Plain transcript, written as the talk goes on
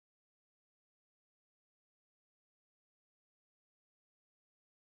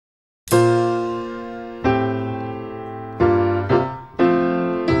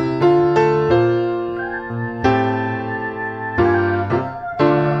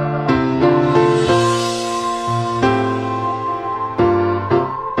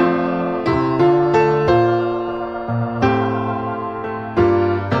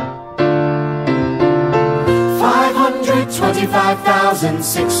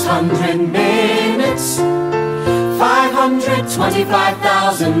525,600 minutes,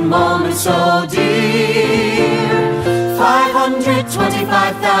 525,000 moments, oh dear.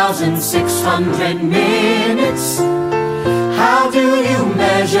 525,600 minutes. How do you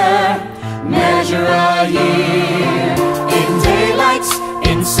measure a year? In daylights,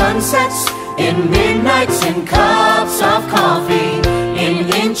 in sunsets, in midnights, in cups of coffee, in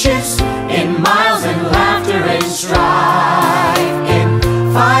inches, in miles, and laughter and strife. In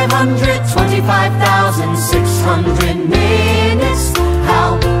 525,600 minutes,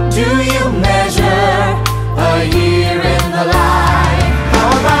 how do you measure a year in the life? How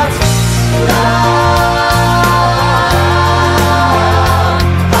about love?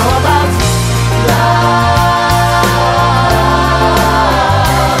 How about love?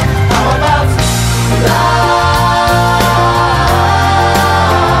 How about love?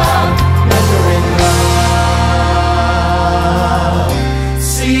 Measuring love.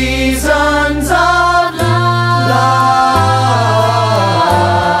 Seasons of love.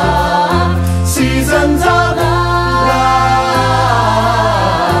 Seasons of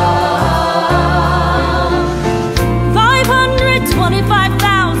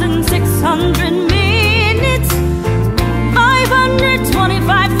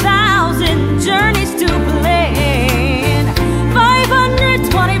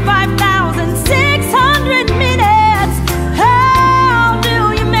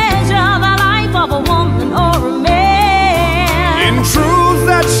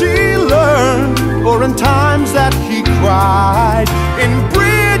or in times that he cried, in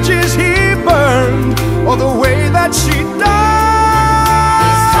bridges he burned, or the way that she died.